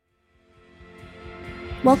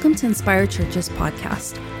Welcome to Inspire Church's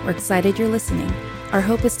podcast. We're excited you're listening. Our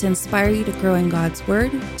hope is to inspire you to grow in God's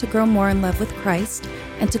Word, to grow more in love with Christ,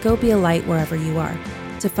 and to go be a light wherever you are.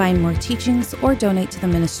 To find more teachings or donate to the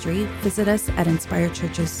ministry, visit us at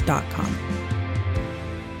inspirechurches.com.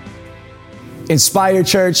 Inspire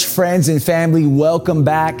Church, friends and family, welcome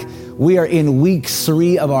back. We are in week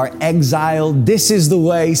 3 of our Exile, This Is the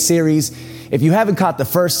Way series. If you haven't caught the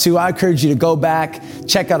first 2, I encourage you to go back,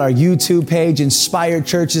 check out our YouTube page, Inspire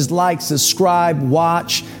Churches, like, subscribe,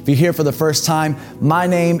 watch. If you're here for the first time, my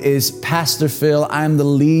name is Pastor Phil. I'm the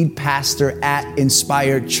lead pastor at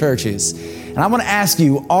Inspire Churches. And I want to ask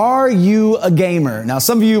you, are you a gamer? Now,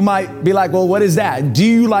 some of you might be like, well, what is that? Do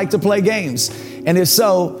you like to play games? And if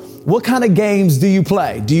so, what kind of games do you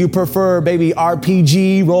play? Do you prefer maybe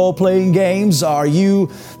RPG role-playing games? Are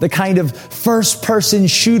you the kind of first-person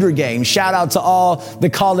shooter game? Shout out to all the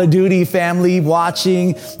Call of Duty family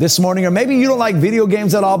watching this morning. Or maybe you don't like video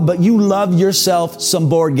games at all, but you love yourself some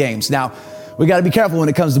board games. Now, we got to be careful when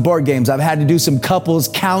it comes to board games. I've had to do some couples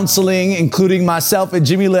counseling, including myself and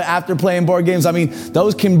Jimmy after playing board games. I mean,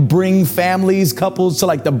 those can bring families, couples to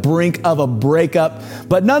like the brink of a breakup.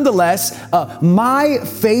 But nonetheless, my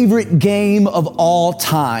favorite game of all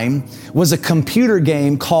time was a computer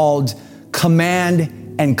game called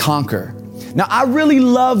Command and Conquer. Now, I really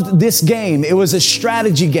loved this game. It was a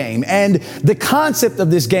strategy game. And the concept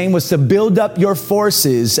of this game was to build up your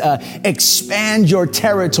forces, expand your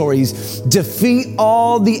territories, defeat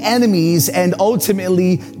all the enemies, and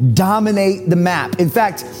ultimately dominate the map. In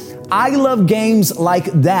fact, I love games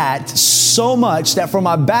like that so much that for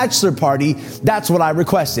my bachelor party, that's what I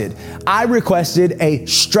requested. I requested a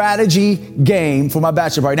strategy game for my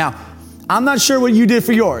bachelor party. Now, I'm not sure what you did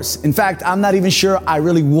for yours. In fact, I'm not even sure I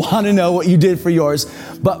really want to know what you did for yours.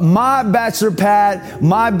 But my bachelor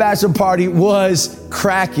party was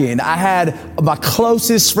cracking. I had my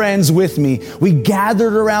closest friends with me. We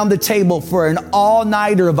gathered around the table for an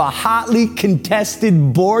all-nighter of a hotly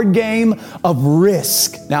contested board game of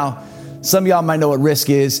Risk. Now, some of y'all might know what Risk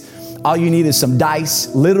is. All you need is some dice,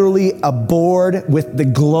 literally a board with the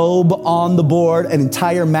globe on the board, an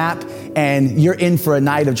entire map, and you're in for a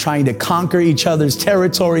night of trying to conquer each other's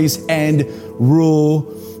territories and rule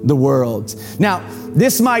the world. Now,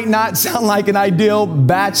 this might not sound like an ideal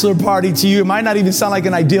bachelor party to you. It might not even sound like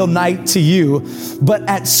an ideal night to you. But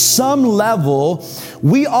at some level,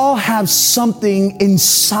 we all have something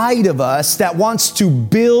inside of us that wants to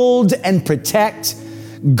build and protect,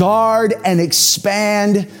 guard and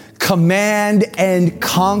expand, command and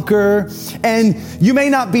conquer. And you may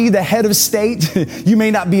not be the head of state. You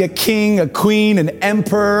may not be a king, a queen, an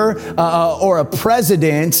emperor, or a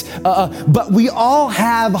president. But we all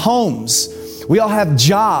have homes. We all have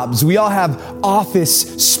jobs. We all have office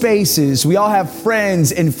spaces. We all have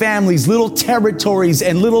friends and families, little territories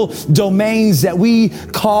and little domains that we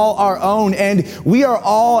call our own. And we are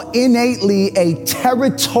all innately a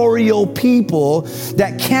territorial people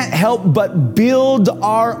that can't help but build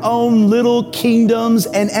our own little kingdoms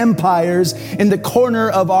and empires in the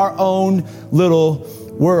corner of our own little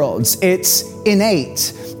worlds. It's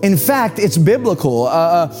innate. In fact, it's biblical.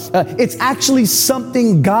 It's actually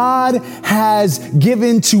something God has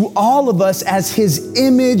given to all of us as His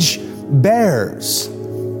image bearers.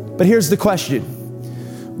 But here's the question.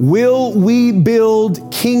 Will we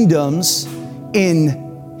build kingdoms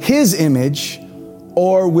in His image,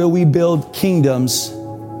 or will we build kingdoms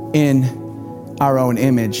in our own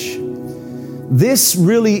image? This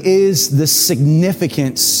really is the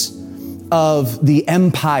significance of the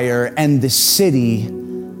empire and the city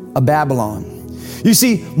of Babylon. You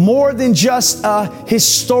see, more than just a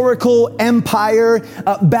historical empire,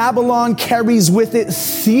 Babylon carries with it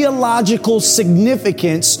theological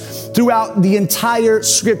significance throughout the entire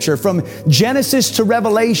scripture. From Genesis to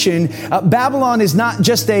Revelation, Babylon is not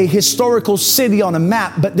just a historical city on a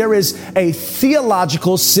map, but there is a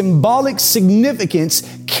theological, symbolic significance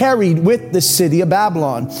carried with the city of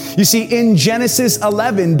Babylon. You see, in Genesis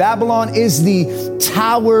 11, Babylon is the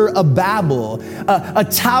Tower of Babel, a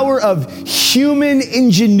tower of human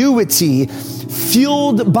ingenuity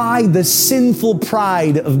fueled by the sinful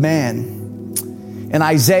pride of man. In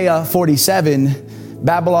Isaiah 47,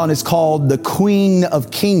 Babylon is called the Queen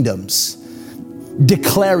of Kingdoms,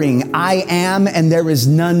 declaring, I am and there is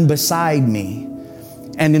none beside me.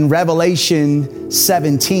 And in Revelation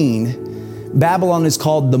 17, Babylon is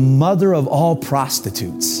called the mother of all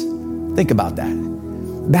prostitutes. Think about that.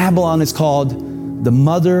 Babylon is called the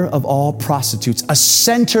mother of all prostitutes, a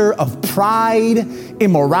center of pride,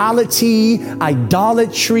 immorality,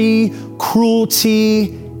 idolatry,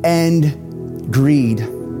 cruelty, and greed.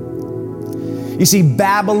 You see,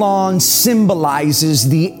 Babylon symbolizes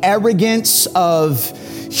the arrogance of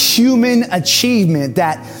human achievement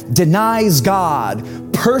that denies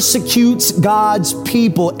God, persecutes God's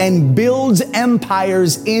people, and builds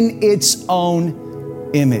empires in its own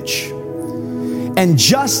image. And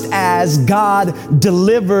just as God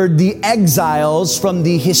delivered the exiles from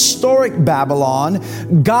the historic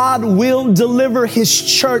Babylon, God will deliver his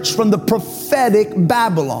church from the prophetic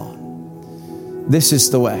Babylon. This is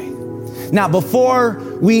the way. Now, before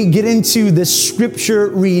we get into the scripture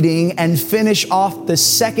reading and finish off the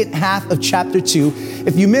second half of chapter 2,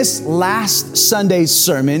 if you missed last Sunday's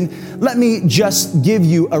sermon, let me just give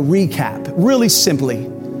you a recap, really simply.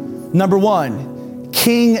 Number one,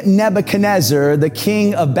 King Nebuchadnezzar, the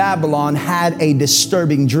king of Babylon, had a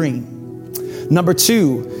disturbing dream. Number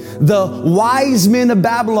two, the wise men of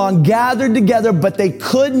Babylon gathered together, but they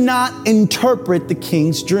could not interpret the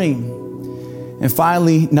king's dream. And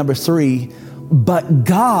finally, number three, but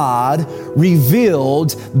God revealed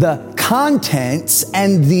the contents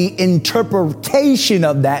and the interpretation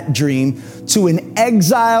of that dream to an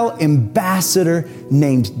exile ambassador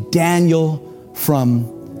named Daniel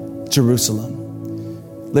from Jerusalem.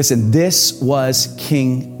 Listen, this was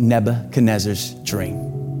King Nebuchadnezzar's dream.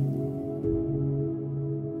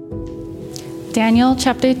 Daniel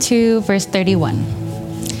chapter 2, verse 31.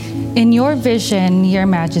 In your vision, your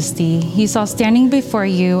majesty, you saw standing before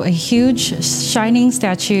you a huge, shining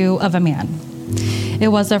statue of a man. It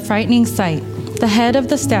was a frightening sight. The head of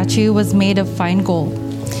the statue was made of fine gold.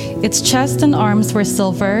 Its chest and arms were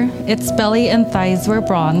silver, its belly and thighs were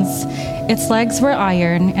bronze, its legs were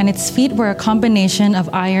iron, and its feet were a combination of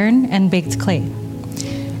iron and baked clay.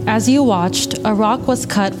 As you watched, a rock was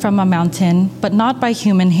cut from a mountain, but not by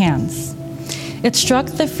human hands. It struck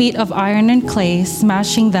the feet of iron and clay,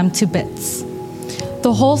 smashing them to bits.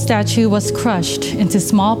 The whole statue was crushed into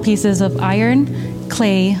small pieces of iron,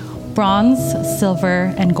 clay, bronze,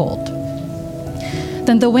 silver, and gold.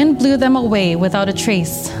 Then the wind blew them away without a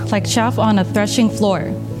trace, like chaff on a threshing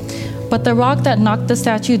floor. But the rock that knocked the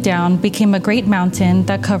statue down became a great mountain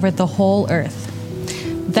that covered the whole earth.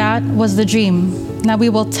 That was the dream. Now we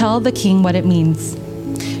will tell the king what it means.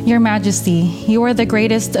 Your Majesty, you are the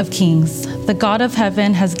greatest of kings. The God of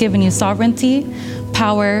heaven has given you sovereignty,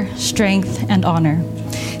 power, strength, and honor.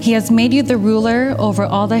 He has made you the ruler over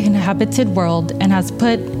all the inhabited world and has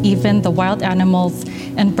put even the wild animals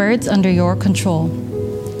and birds under your control.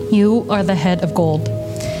 You are the head of gold.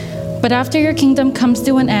 But after your kingdom comes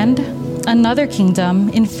to an end, another kingdom,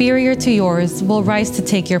 inferior to yours, will rise to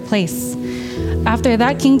take your place. After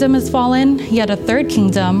that kingdom is fallen, yet a third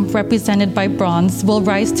kingdom, represented by bronze, will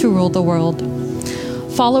rise to rule the world.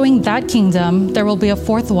 Following that kingdom, there will be a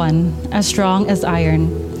fourth one, as strong as iron.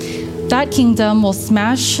 That kingdom will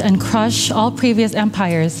smash and crush all previous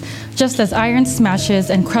empires, just as iron smashes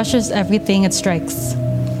and crushes everything it strikes.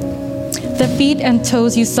 The feet and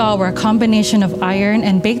toes you saw were a combination of iron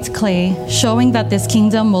and baked clay, showing that this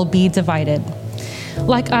kingdom will be divided.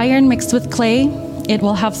 Like iron mixed with clay, it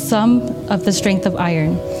will have some of the strength of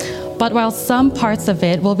iron. But while some parts of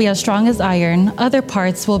it will be as strong as iron, other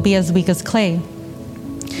parts will be as weak as clay.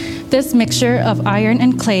 This mixture of iron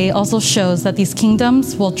and clay also shows that these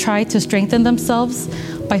kingdoms will try to strengthen themselves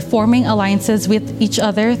by forming alliances with each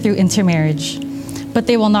other through intermarriage. But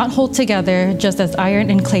they will not hold together, just as iron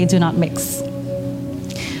and clay do not mix.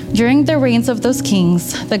 During the reigns of those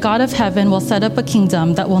kings, the God of heaven will set up a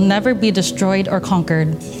kingdom that will never be destroyed or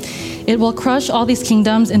conquered. It will crush all these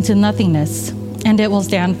kingdoms into nothingness, and it will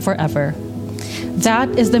stand forever.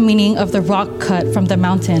 That is the meaning of the rock cut from the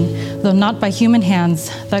mountain, though not by human hands,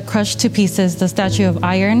 that crushed to pieces the statue of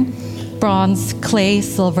iron, bronze, clay,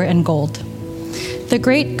 silver, and gold. The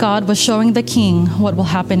great God was showing the king what will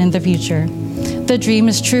happen in the future. The dream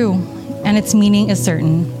is true, and its meaning is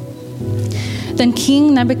certain. Then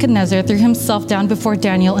King Nebuchadnezzar threw himself down before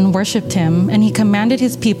Daniel and worshipped him, and he commanded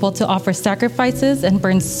his people to offer sacrifices and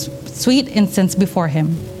burn sweet incense before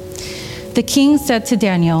him. The king said to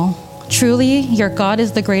Daniel, "Truly, your God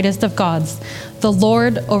is the greatest of gods, the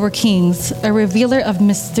Lord over kings, a revealer of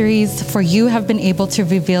mysteries, for you have been able to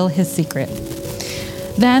reveal his secret."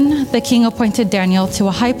 Then the king appointed Daniel to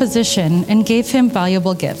a high position and gave him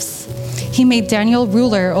valuable gifts. He made Daniel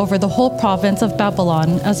ruler over the whole province of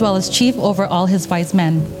Babylon, as well as chief over all his wise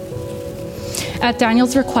men. At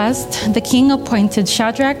Daniel's request, the king appointed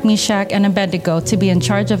Shadrach, Meshach, and Abednego to be in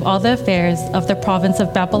charge of all the affairs of the province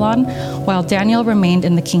of Babylon, while Daniel remained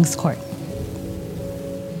in the king's court.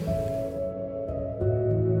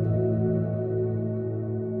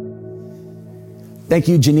 Thank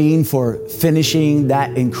you, Janine, for finishing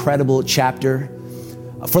that incredible chapter.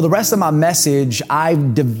 For the rest of my message,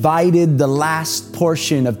 I've divided the last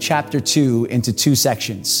portion of chapter 2 into two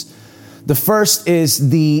sections. The first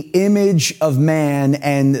is the image of man,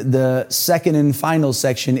 and the second and final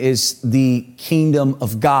section is the kingdom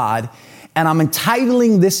of God. And I'm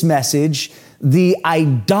entitling this message, The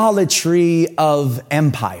Idolatry of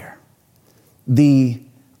Empire. The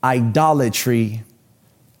idolatry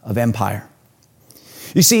of empire.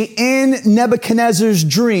 You see, in Nebuchadnezzar's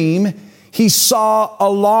dream, he saw a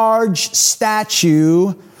large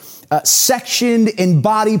statue sectioned in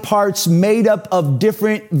body parts made up of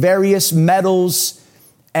different various metals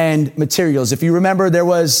and materials. If you remember, there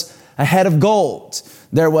was a head of gold.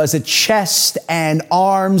 There was a chest and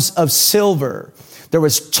arms of silver. There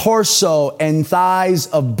was torso and thighs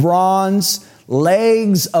of bronze,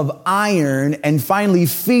 legs of iron, and finally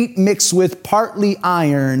feet mixed with partly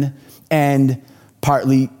iron and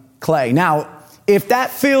partly clay. Now, if that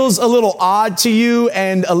feels a little odd to you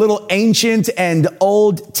and a little ancient and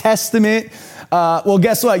Old Testament, well,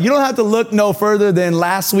 guess what? You don't have to look no further than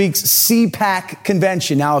last week's CPAC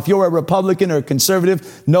convention. Now, if you're a Republican or a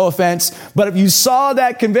conservative, no offense, but if you saw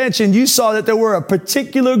that convention, you saw that there were a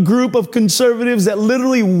particular group of conservatives that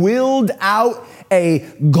literally willed out a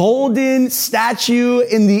golden statue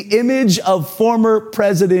in the image of former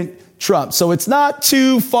President Trump. So it's not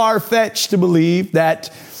too far-fetched to believe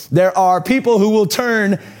that there are people who will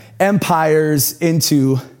turn empires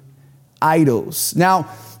into idols. Now,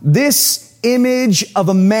 this image of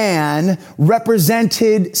a man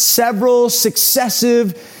represented several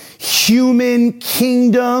successive human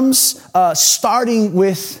kingdoms, starting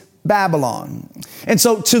with Babylon. And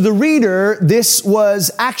so to the reader, this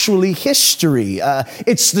was actually history.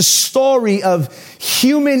 It's the story of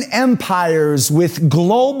human empires with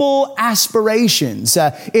global aspirations.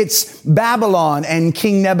 It's Babylon and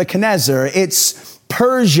King Nebuchadnezzar. It's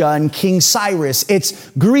Persia and King Cyrus.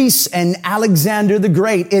 It's Greece and Alexander the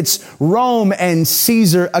Great. It's Rome and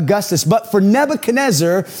Caesar Augustus. But for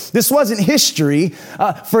Nebuchadnezzar, this wasn't history.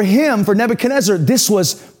 For Nebuchadnezzar, this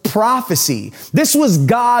was prophecy. This was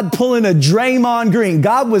God pulling a Draymond Green.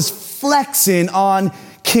 God was flexing on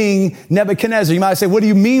King Nebuchadnezzar. You might say, what do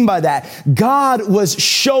you mean by that? God was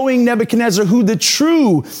showing Nebuchadnezzar who the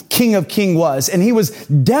true King of Kings was, and he was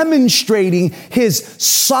demonstrating his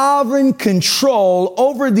sovereign control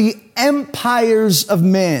over the empires of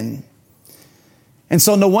men. And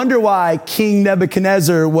so no wonder why King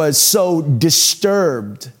Nebuchadnezzar was so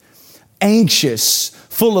disturbed, anxious,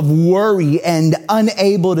 full of worry, and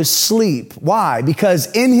unable to sleep. Why?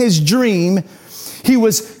 Because in his dream, he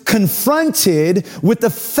was confronted with the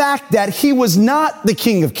fact that he was not the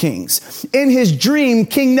King of Kings. In his dream,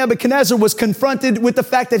 King Nebuchadnezzar was confronted with the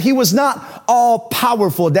fact that he was not all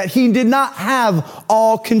powerful, that he did not have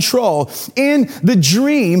all control. In the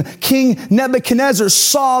dream, King Nebuchadnezzar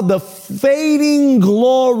saw the fading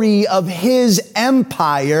glory of his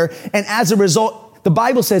empire, and as a result, the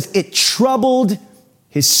Bible says it troubled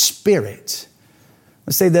his spirit.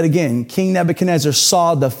 Let's say that again. King Nebuchadnezzar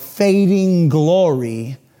saw the fading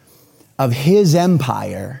glory of his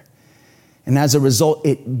empire, and as a result,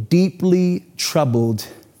 it deeply troubled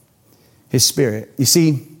his spirit. You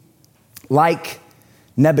see, like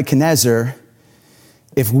Nebuchadnezzar,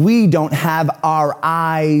 if we don't have our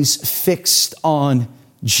eyes fixed on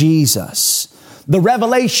Jesus, the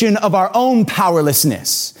revelation of our own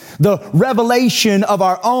powerlessness, the revelation of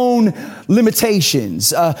our own limitations,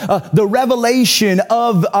 the revelation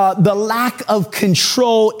of the lack of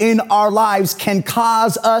control in our lives can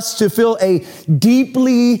cause us to feel a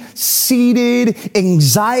deeply seated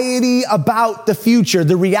anxiety about the future.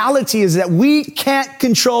 The reality is that we can't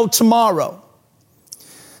control tomorrow.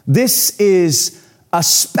 This is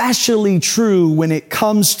especially true when it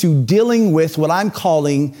comes to dealing with what I'm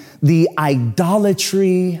calling the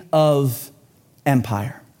idolatry of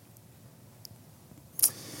empire.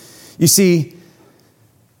 You see,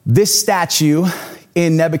 this statue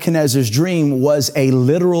in Nebuchadnezzar's dream was a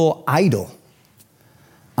literal idol.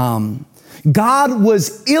 God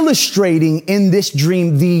was illustrating in this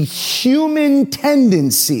dream the human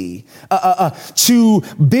tendency to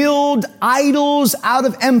build idols out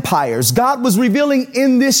of empires. God was revealing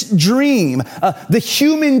in this dream the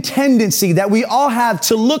human tendency that we all have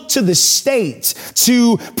to look to the state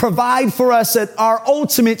to provide for us our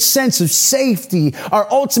ultimate sense of safety,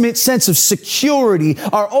 our ultimate sense of security,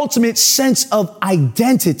 our ultimate sense of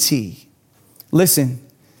identity. Listen.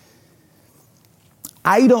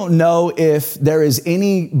 I don't know if there is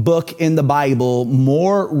any book in the Bible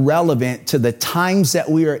more relevant to the times that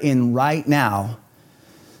we are in right now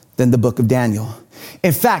than the book of Daniel.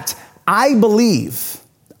 In fact, I believe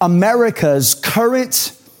America's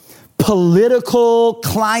current political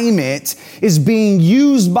climate is being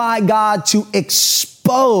used by God to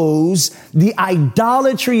expose the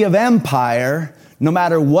idolatry of empire, no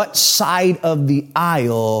matter what side of the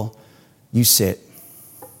aisle you sit.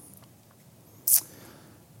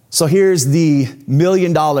 So here's the $1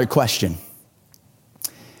 million question.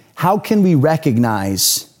 How can we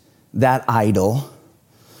recognize that idol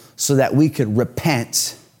so that we could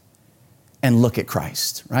repent and look at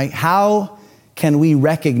Christ, right? How can we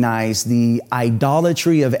recognize the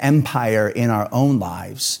idolatry of empire in our own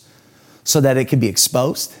lives so that it can be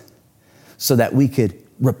exposed, so that we could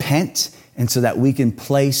repent, and so that we can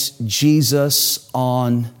place Jesus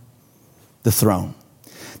on the throne?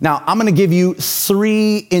 Now, I'm going to give you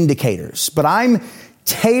 3 indicators, but I'm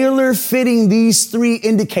tailor fitting these 3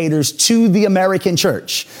 indicators to the American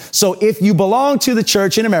church. So if you belong to the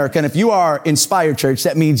church in America, and if you are Inspired Church,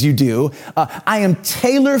 that means you do, I am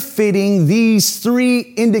tailor fitting these 3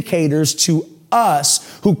 indicators to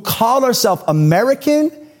us who call ourselves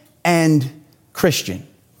American and Christian.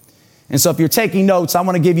 And so if you're taking notes, I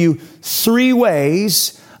want to give you 3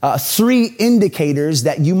 ways, 3 indicators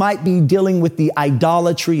that you might be dealing with the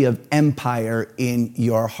idolatry of empire in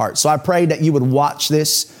your heart. So I pray that you would watch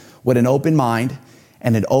this with an open mind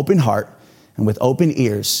and an open heart and with open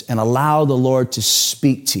ears and allow the Lord to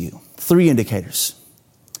speak to you. 3 indicators.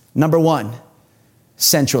 Number 1,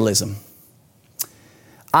 centralism.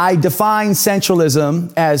 I define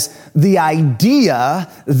centralism as the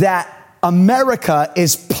idea that America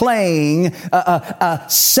is playing a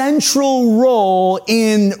central role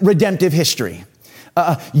in redemptive history.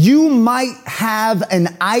 You might have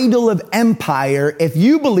an idol of empire if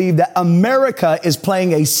you believe that America is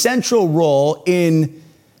playing a central role in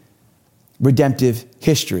redemptive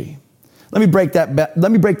history. Let me break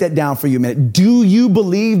that down for you a minute. Do you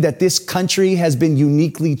believe that this country has been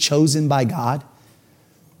uniquely chosen by God?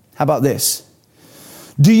 How about this?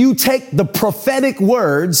 Do you take the prophetic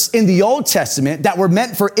words in the Old Testament that were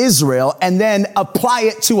meant for Israel and then apply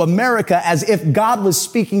it to America as if God was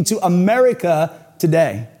speaking to America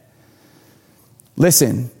today?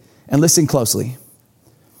 Listen, and listen closely.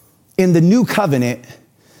 In the new covenant,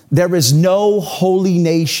 there is no holy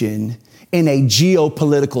nation in a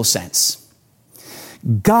geopolitical sense.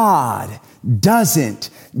 God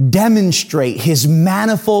doesn't demonstrate his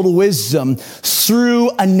manifold wisdom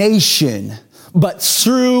through a nation, but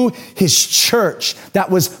through his church that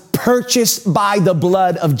was purchased by the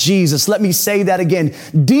blood of Jesus. Let me say that again.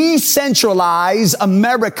 Decentralize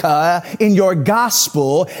America in your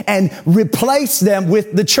gospel and replace them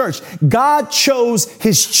with the church. God chose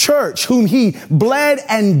his church, whom he bled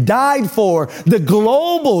and died for, the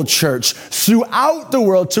global church throughout the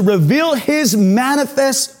world, to reveal his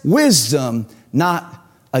manifest wisdom, not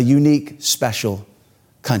a unique, special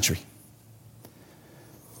country.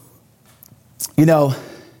 You know,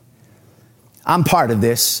 I'm part of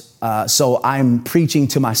this, so I'm preaching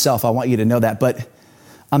to myself. I want you to know that. But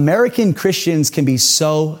American Christians can be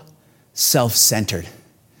so self-centered.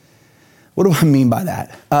 What do I mean by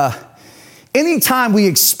that? Anytime we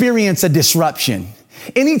experience a disruption,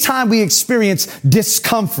 anytime we experience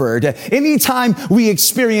discomfort, anytime we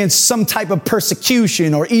experience some type of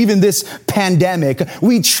persecution or even this pandemic,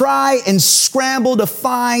 we try and scramble to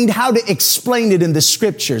find how to explain it in the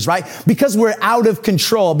scriptures, right? Because we're out of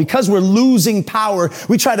control, because we're losing power,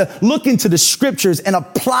 we try to look into the scriptures and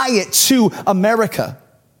apply it to America.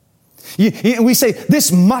 We say,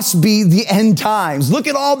 this must be the end times. Look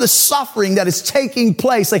at all the suffering that is taking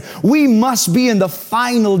place. Like, we must be in the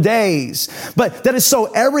final days. But that is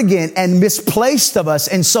so arrogant and misplaced of us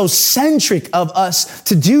and so centric of us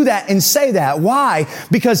to do that and say that. Why?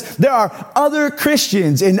 Because there are other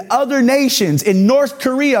Christians in other nations. In North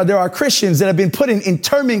Korea, there are Christians that have been put in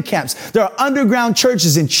internment camps. There are underground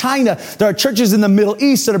churches in China. There are churches in the Middle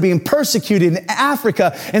East that are being persecuted in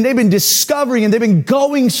Africa. And they've been discovering and they've been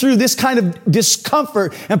going through this kind of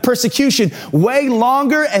discomfort and persecution way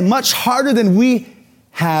longer and much harder than we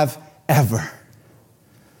have ever.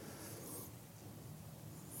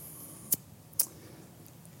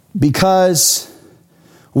 Because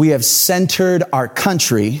we have centered our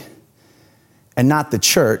country and not the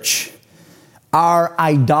church, our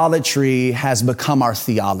idolatry has become our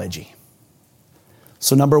theology.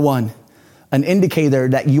 So number 1, an indicator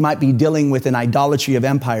that you might be dealing with an idolatry of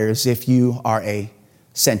empires if you are a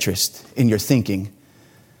centrist in your thinking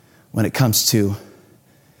when it comes to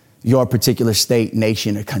your particular state,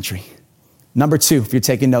 nation, or country. Number 2, if you're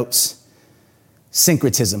taking notes,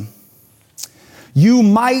 syncretism. You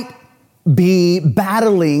might be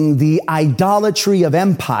battling the idolatry of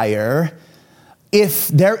empire if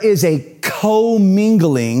there is a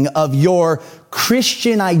commingling of your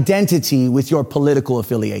Christian identity with your political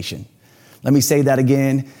affiliation. Let me say that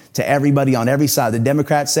again to everybody on every side. The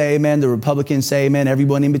Democrats say amen. The Republicans say amen.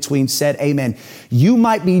 Everyone in between said amen. You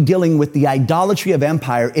might be dealing with the idolatry of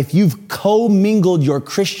empire if you've commingled your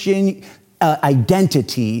Christian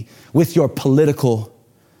identity with your political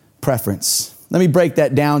preference. Let me break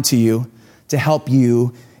that down to you to help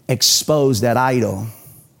you expose that idol.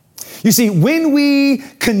 You see, when we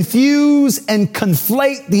confuse and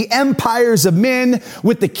conflate the empires of men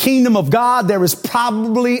with the kingdom of God, there is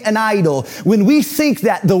probably an idol. When we think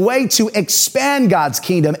that the way to expand God's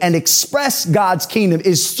kingdom and express God's kingdom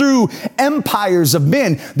is through empires of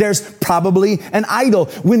men, there's probably an idol.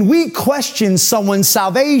 When we question someone's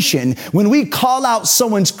salvation, when we call out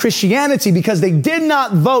someone's Christianity because they did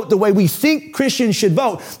not vote the way we think Christians should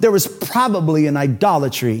vote, there is probably an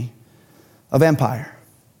idolatry of empire.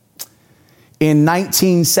 In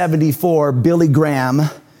 1974, Billy Graham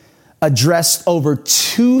addressed over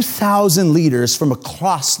 2,000 leaders from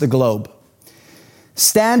across the globe.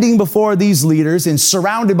 Standing before these leaders and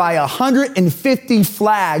surrounded by 150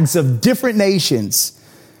 flags of different nations,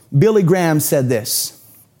 Billy Graham said this: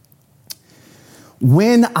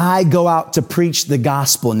 "When I go out to preach the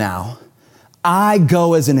gospel now, I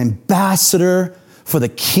go as an ambassador for the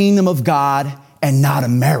kingdom of God and not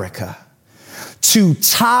America. To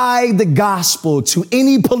tie the gospel to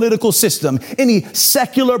any political system, any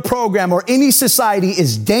secular program, or any society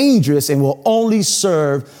is dangerous and will only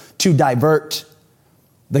serve to divert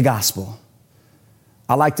the gospel."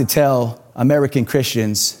 I like to tell American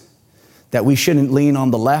Christians that we shouldn't lean on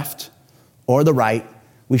the left or the right.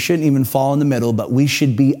 We shouldn't even fall in the middle, but we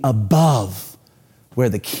should be above where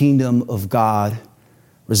the kingdom of God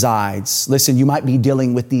resides. Listen, you might be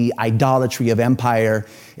dealing with the idolatry of empire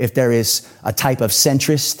if there is a type of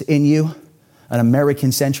centrist in you, an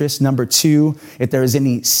American centrist. Number two, if there is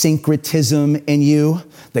any syncretism in you,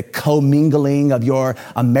 the commingling of your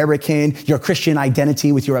Christian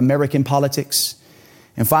identity with your American politics.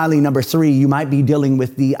 And finally, number three, you might be dealing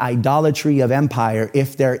with the idolatry of empire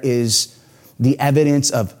if there is the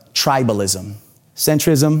evidence of tribalism,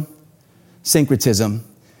 centrism, syncretism,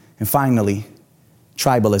 and finally,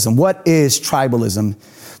 tribalism. What is tribalism?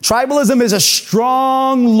 Tribalism is a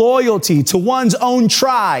strong loyalty to one's own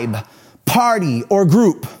tribe, party, or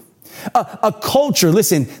group. A culture,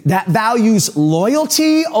 listen, that values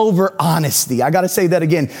loyalty over honesty. I got to say that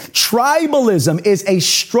again. Tribalism is a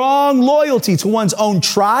strong loyalty to one's own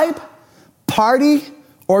tribe, party,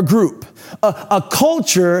 or group. A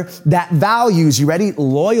culture that values, you ready?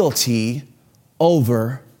 Loyalty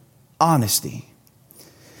over honesty.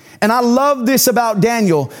 And I love this about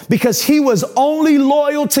Daniel because he was only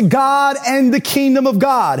loyal to God and the kingdom of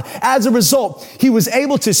God. As a result, he was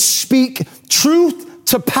able to speak truth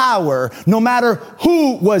to power no matter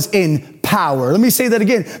who was in power. Let me say that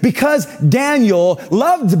again. Because Daniel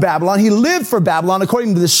loved Babylon, he lived for Babylon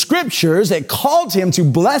according to the scriptures that called him to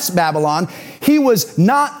bless Babylon. He was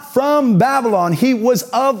not from Babylon. He was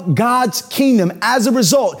of God's kingdom. As a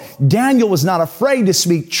result, Daniel was not afraid to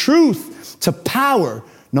speak truth to power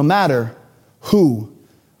no matter who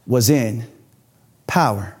was in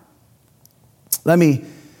power. Let me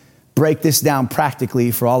break this down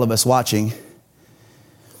practically for all of us watching.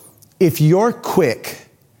 If you're quick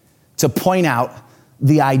to point out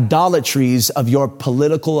the idolatries of your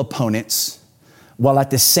political opponents, while at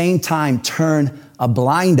the same time turn a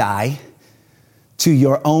blind eye to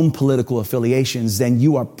your own political affiliations, then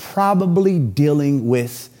you are probably dealing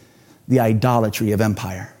with the idolatry of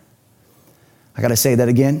empire. I got to say that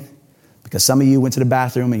again because some of you went to the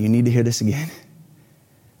bathroom and you need to hear this again.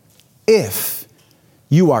 If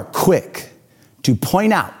you are quick to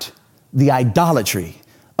point out the idolatry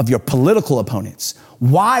of your political opponents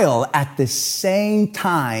while at the same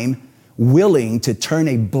time willing to turn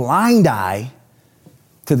a blind eye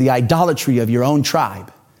to the idolatry of your own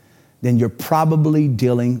tribe, then you're probably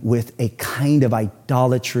dealing with a kind of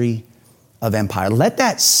idolatry of empire. Let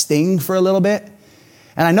that sting for a little bit.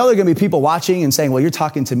 And I know there are going to be people watching and saying, well, you're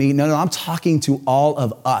talking to me. No, I'm talking to all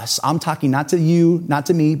of us. I'm talking not to you, not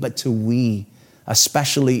to me, but to we,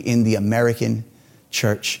 especially in the American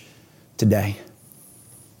church today.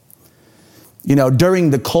 You know, during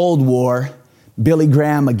the Cold War, Billy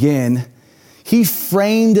Graham, again, he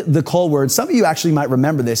framed the Cold War. Some of you actually might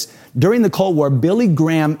remember this. During the Cold War, Billy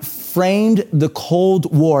Graham framed the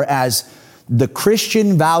Cold War as the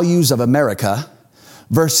Christian values of America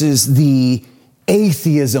versus the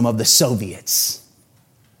atheism of the Soviets.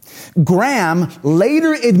 Graham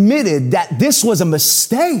later admitted that this was a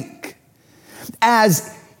mistake,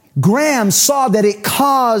 as Graham saw that it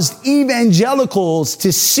caused evangelicals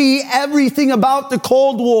to see everything about the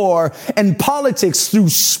Cold War and politics through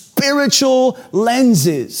spiritual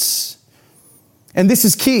lenses. And this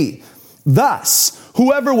is key. Thus,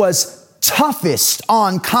 whoever was toughest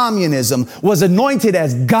on communism was anointed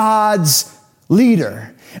as God's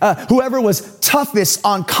leader. Whoever was toughest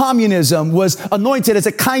on communism was anointed as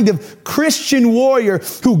a kind of Christian warrior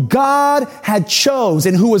who God had chose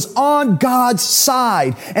and who was on God's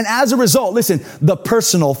side. And as a result, listen, the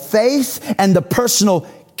personal faith and the personal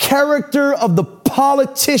character of the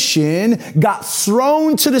politician got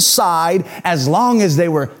thrown to the side as long as they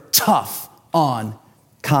were tough on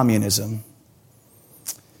communism.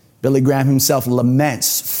 Billy Graham himself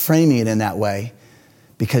laments framing it in that way,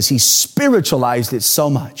 because he spiritualized it so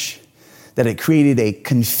much that it created a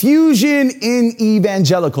confusion in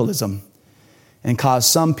evangelicalism and caused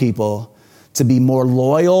some people to be more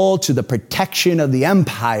loyal to the protection of the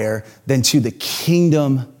empire than to the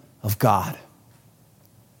kingdom of God.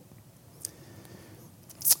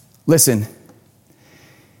 Listen,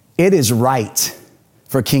 it is right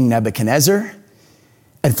for King Nebuchadnezzar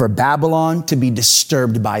and for Babylon to be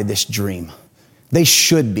disturbed by this dream. They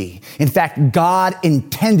should be. In fact, God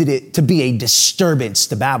intended it to be a disturbance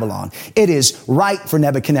to Babylon. It is right for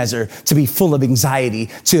Nebuchadnezzar to be full of anxiety,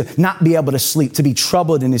 to not be able to sleep, to be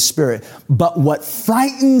troubled in his spirit. But what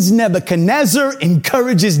frightens Nebuchadnezzar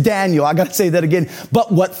encourages Daniel. I got to say that again.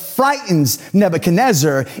 But what frightens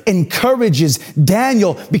Nebuchadnezzar encourages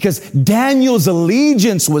Daniel, because Daniel's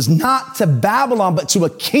allegiance was not to Babylon, but to a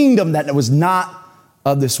kingdom that was not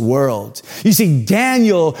of this world. You see,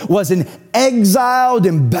 Daniel was an exiled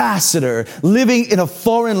ambassador living in a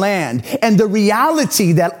foreign land. And the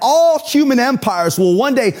reality that all human empires will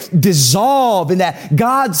one day dissolve and that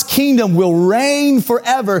God's kingdom will reign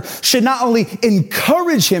forever should not only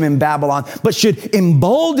encourage him in Babylon, but should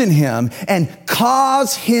embolden him and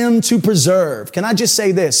cause him to persevere. Can I just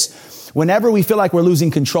say this? Whenever we feel like we're losing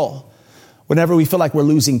control, whenever we feel like we're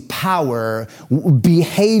losing power,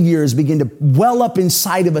 behaviors begin to well up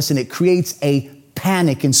inside of us and it creates a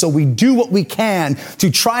panic. And so we do what we can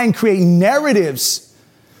to try and create narratives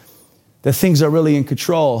that things are really in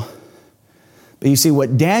control. But you see,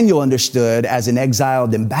 what Daniel understood as an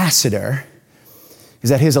exiled ambassador is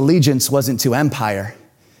that his allegiance wasn't to empire,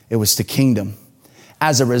 it was to kingdom.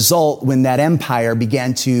 As a result, when that empire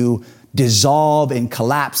began to dissolve and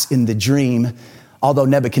collapse in the dream, although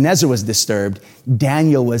Nebuchadnezzar was disturbed,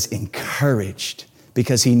 Daniel was encouraged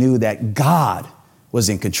because he knew that God was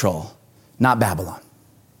in control, not Babylon.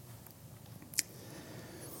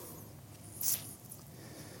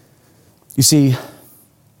 You see,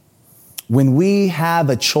 when we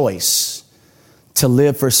have a choice to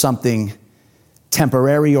live for something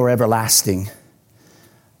temporary or everlasting,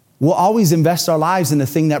 we'll always invest our lives in the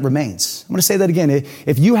thing that remains. I'm going to say that again.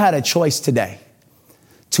 If you had a choice today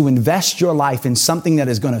to invest your life in something that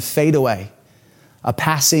is going to fade away, a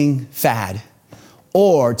passing fad,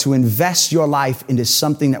 or to invest your life into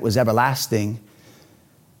something that was everlasting,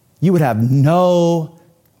 you would have no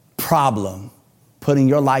problem putting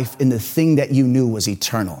your life in the thing that you knew was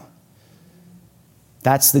eternal.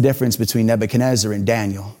 That's the difference between Nebuchadnezzar and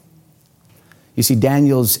Daniel. You see,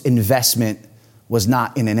 Daniel's investment was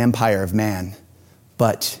not in an empire of man,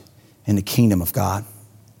 but in the kingdom of God.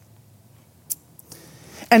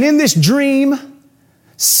 And in this dream,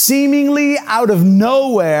 seemingly out of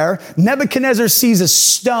nowhere, Nebuchadnezzar sees a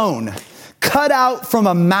stone cut out from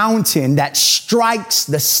a mountain that strikes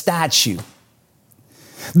the statue.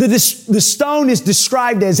 The stone is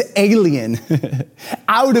described as alien,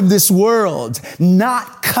 out of this world,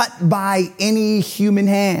 not cut by any human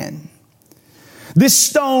hand. This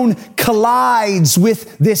stone collides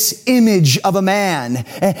with this image of a man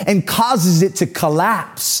and causes it to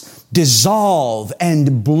collapse, dissolve,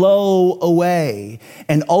 and blow away.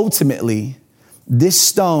 And ultimately, this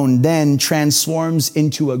stone then transforms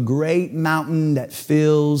into a great mountain that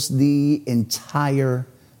fills the entire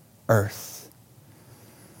earth.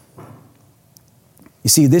 You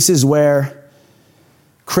see, this is where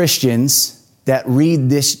Christians that read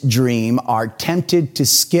this dream are tempted to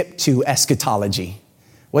skip to eschatology.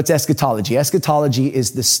 What's eschatology? Eschatology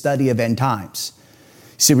is the study of end times.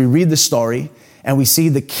 See, we read the story and we see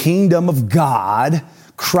the kingdom of God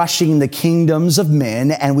crushing the kingdoms of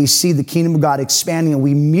men, and we see the kingdom of God expanding, and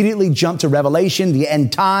we immediately jump to Revelation, the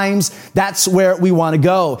end times. That's where we want to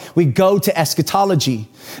go. We go to eschatology.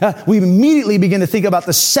 We immediately begin to think about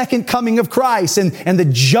the second coming of Christ and the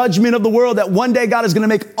judgment of the world, that one day God is going to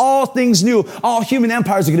make all things new. All human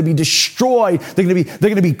empires are going to be destroyed. They're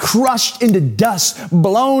going to be crushed into dust,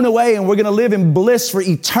 blown away, and we're going to live in bliss for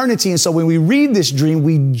eternity. And so when we read this dream,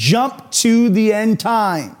 we jump to the end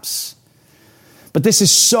times. But this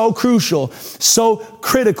is so crucial, so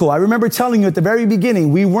critical. I remember telling you at the very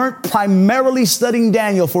beginning, we weren't primarily studying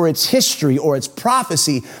Daniel for its history or its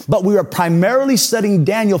prophecy, but we were primarily studying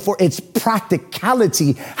Daniel for its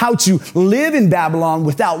practicality, how to live in Babylon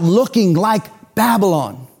without looking like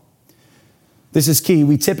Babylon. This is key.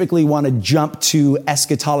 We typically want to jump to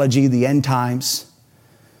eschatology, the end times,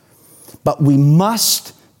 but we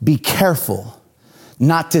must be careful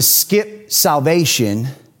not to skip salvation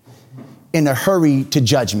in a hurry to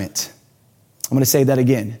judgment. I'm going to say that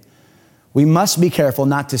again. We must be careful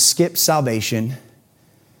not to skip salvation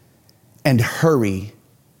and hurry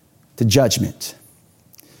to judgment.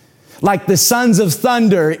 Like the sons of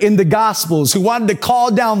thunder in the Gospels who wanted to call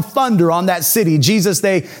down thunder on that city. Jesus,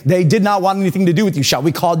 they did not want anything to do with you. Shall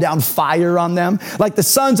we call down fire on them? Like the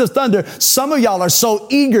sons of thunder, some of y'all are so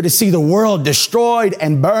eager to see the world destroyed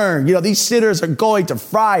and burned. You know, these sinners are going to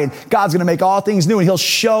fry, and God's going to make all things new, and he'll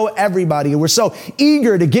show everybody. And we're so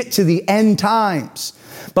eager to get to the end times.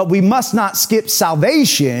 But we must not skip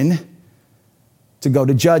salvation to go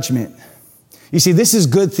to judgment. You see, this is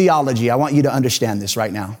good theology. I want you to understand this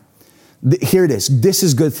right now. Here it is. This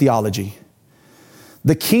is good theology.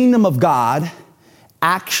 The kingdom of God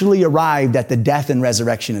actually arrived at the death and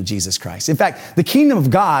resurrection of Jesus Christ. In fact, the kingdom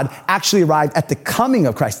of God actually arrived at the coming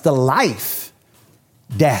of Christ, the life,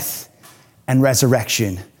 death, and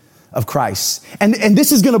resurrection of Christ. And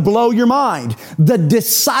this is going to blow your mind. The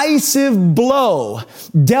decisive blow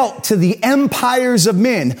dealt to the empires of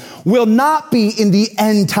men will not be in the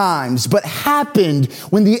end times, but happened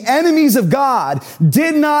when the enemies of God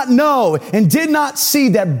did not know and did not see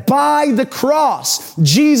that by the cross,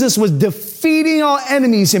 Jesus was defeating all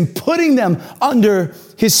enemies and putting them under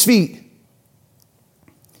his feet.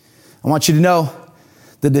 I want you to know,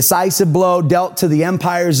 the decisive blow dealt to the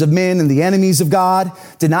empires of men and the enemies of God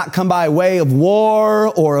did not come by way of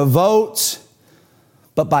war or a vote,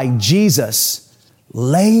 but by Jesus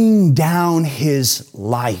laying down his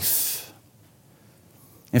life.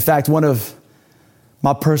 In fact, one of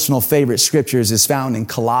my personal favorite scriptures is found in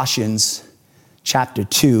Colossians chapter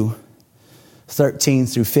 2, 13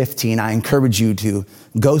 through 15. I encourage you to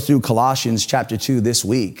go through Colossians chapter 2 this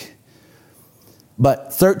week.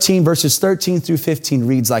 But verses 13 through 15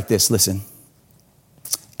 reads like this. Listen.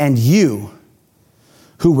 And you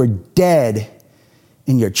who were dead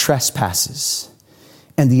in your trespasses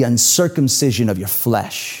and the uncircumcision of your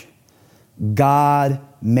flesh, God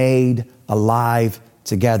made alive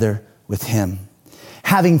together with him,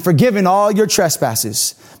 having forgiven all your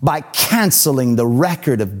trespasses by canceling the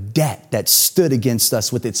record of debt that stood against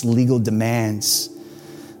us with its legal demands.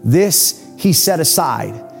 This he set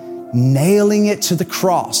aside, nailing it to the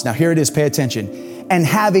cross. Now here it is, pay attention. And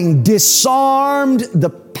having disarmed the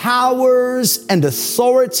powers and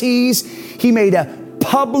authorities, he made a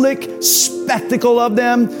public spectacle of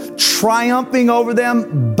them, triumphing over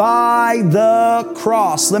them by the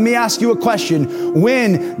cross. Let me ask you a question.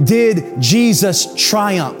 When did Jesus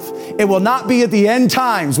triumph? It will not be at the end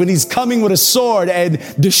times when he's coming with a sword and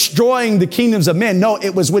destroying the kingdoms of men. No,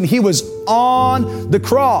 it was when he was on the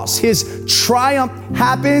cross. His triumph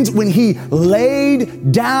happened when he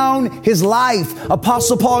laid down his life.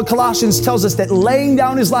 Apostle Paul in Colossians tells us that laying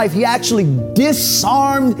down his life, he actually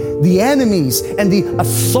disarmed the enemies and the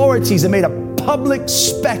authorities and made a public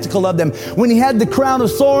spectacle of them. When he had the crown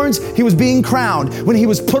of thorns, he was being crowned. When he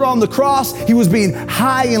was put on the cross, he was being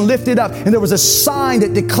high and lifted up. And there was a sign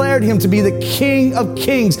that declared him to be the King of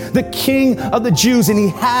Kings, the King of the Jews. And he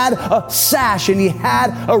had a sash and he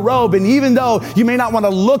had a robe. And even though you may not want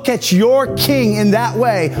to look at your king in that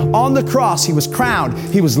way, on the cross, he was crowned,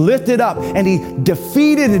 he was lifted up, and he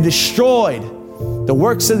defeated and destroyed the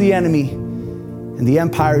works of the enemy and the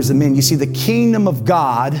empires of men. You see, the kingdom of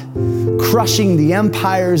God crushing the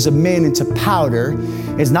empires of men into powder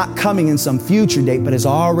is not coming in some future date, but has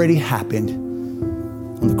already happened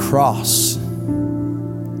on the cross.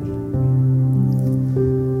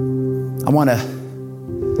 I want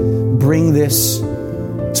to bring this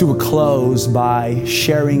to a close by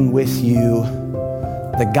sharing with you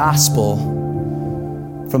the gospel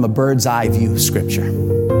from a bird's eye view of Scripture.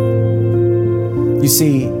 You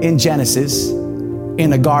see, in Genesis,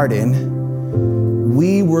 in a garden,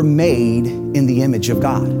 we were made in the image of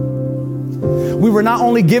God. We were not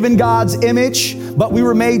only given God's image, but we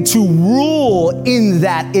were made to rule in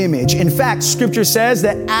that image. In fact, Scripture says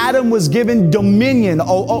that Adam was given dominion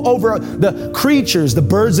over the creatures, the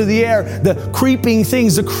birds of the air, the creeping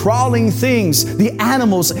things, the crawling things, the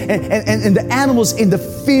animals, and the animals in the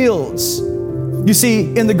fields. You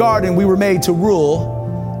see, in the garden, we were made to rule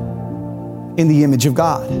in the image of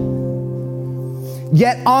God.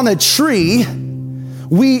 Yet on a tree,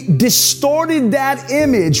 we distorted that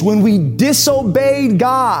image when we disobeyed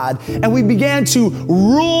God, and we began to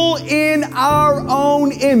rule in our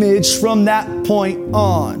own image from that point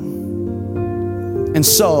on. And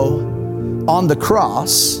so, on the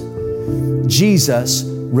cross, Jesus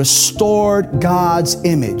restored God's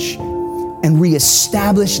image and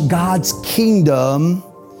reestablished God's kingdom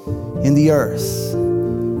in the earth.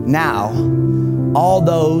 Now, all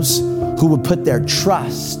those who would put their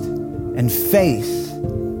trust and faith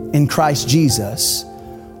in Christ Jesus,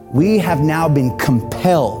 we have now been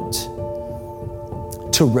compelled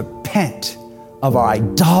to repent of our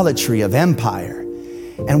idolatry of empire,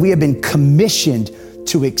 and we have been commissioned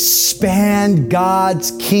to expand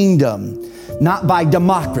God's kingdom, not by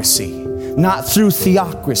democracy, not through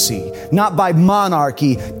theocracy, not by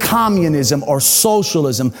monarchy, communism, or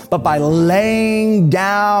socialism, but by laying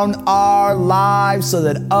down our lives so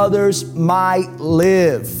that others might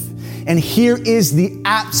live. And here is the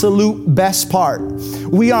absolute best part.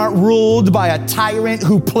 We aren't ruled by a tyrant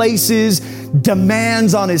who places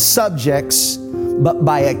demands on his subjects, but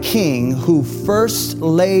by a king who first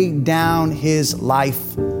laid down his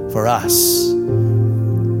life for us.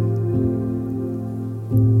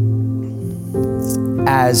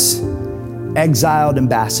 As exiled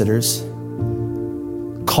ambassadors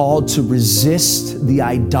called to resist the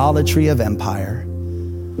idolatry of empire,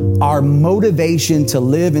 our motivation to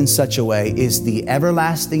live in such a way is the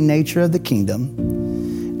everlasting nature of the kingdom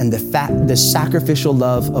and the sacrificial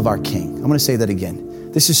love of our King. I'm going to say that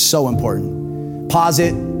again. This is so important. Pause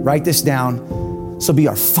it, write this down. This will be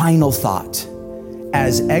our final thought.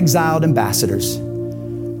 As exiled ambassadors,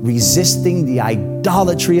 resisting the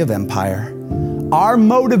idolatry of empire, our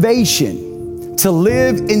motivation to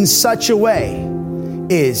live in such a way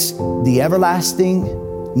is the everlasting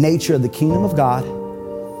nature of the kingdom of God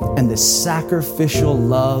and the sacrificial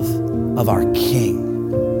love of our King.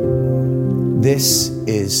 This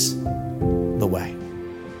is the way.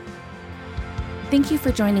 Thank you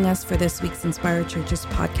for joining us for this week's Inspire Churches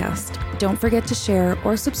podcast. Don't forget to share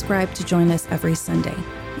or subscribe to join us every Sunday.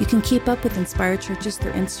 You can keep up with Inspire Churches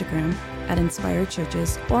through Instagram at Inspire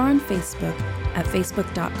Churches or on Facebook at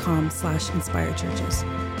facebook.com/Inspire Churches.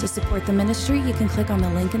 To support the ministry, you can click on the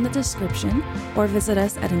link in the description or visit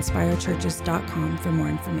us at inspirechurches.com for more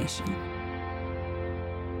information.